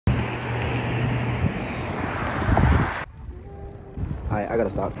I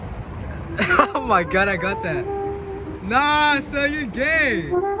gotta stop. Oh my god, I got that. Nah, so you're gay.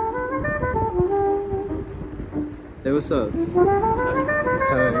 Hey, what's up? Hi.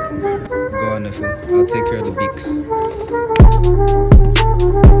 Go on, Nefu. I'll take care of the beaks.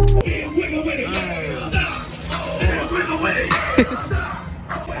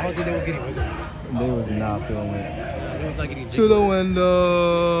 I don't think they were getting wiggled. They was not feeling it. They was not getting To the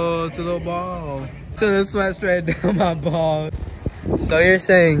window, to the ball, to the sweat straight down my ball. So you're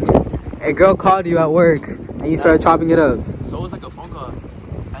saying a girl called you at work and you started chopping it up? So it was like a phone call,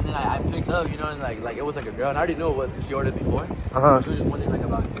 and then I picked up, you know, and like it was like a girl, and I already knew it was because she ordered before. She was just wondering like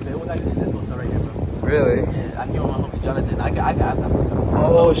about it. It was actually this hotel right here, bro. Really? Yeah, I came with my homie Jonathan. I could ask that person.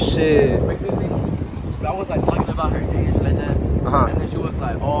 Oh shit. Basically, I was like talking about her day and shit like that. And then she was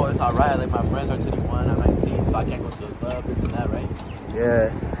like, "Oh, it's alright. Like my friends are 21, I'm 19, so I can't go to the club, this and that, right?"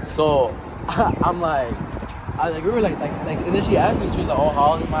 Yeah. So I'm like, we were like, and then she asked me, she was like, "Oh,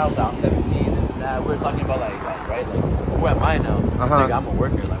 how old am I?" I was like, "I'm 17, this and that." We were talking about like, right, like, who am I now? Like, I'm a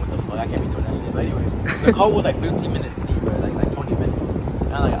worker. Like, what the fuck? I can't be doing that shit. But anyway, the call was like 15 minutes deep, bro. Like 20 minutes.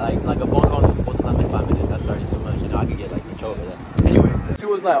 And like a phone call was supposed to last like 5 minutes. That's already too much. You know, I could get like in trouble for that. Anyway, she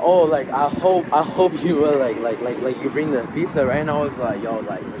was like, "Oh, like I hope you will like you bring the pizza, right?" And I was like, "Yo,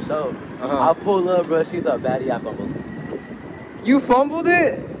 like for sure." I pull up, bro. She's a baddie. I fumbled. You fumbled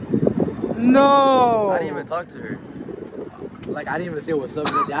it? No. I didn't even talk to her. Like I didn't even say what's up.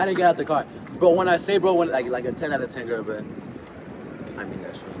 I didn't get out the car. But when I say, bro, like a 10 out of 10 girl, but I mean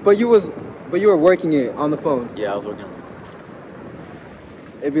that shit. But you were working it on the phone. Yeah, I was working on it.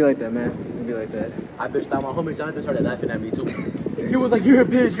 It'd be like that, man. It'd be like that. I bitched out. My homie Jonathan started laughing at me too. He was like, "You're a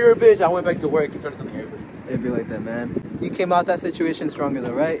bitch, you're a bitch." I went back to work. He started telling everybody. It'd be like that, man. You came out that situation stronger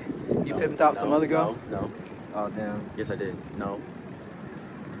though, right? You pimped out some other girl? No. Oh, damn. Yes, I did. No,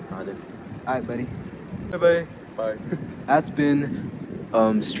 I didn't. Alright, buddy. Bye-bye. Bye. That's been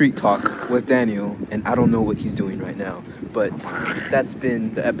Street Talk with Daniel, and I don't know what he's doing right now, but that's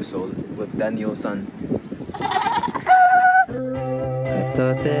been the episode with Daniel-san. I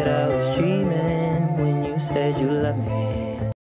thought that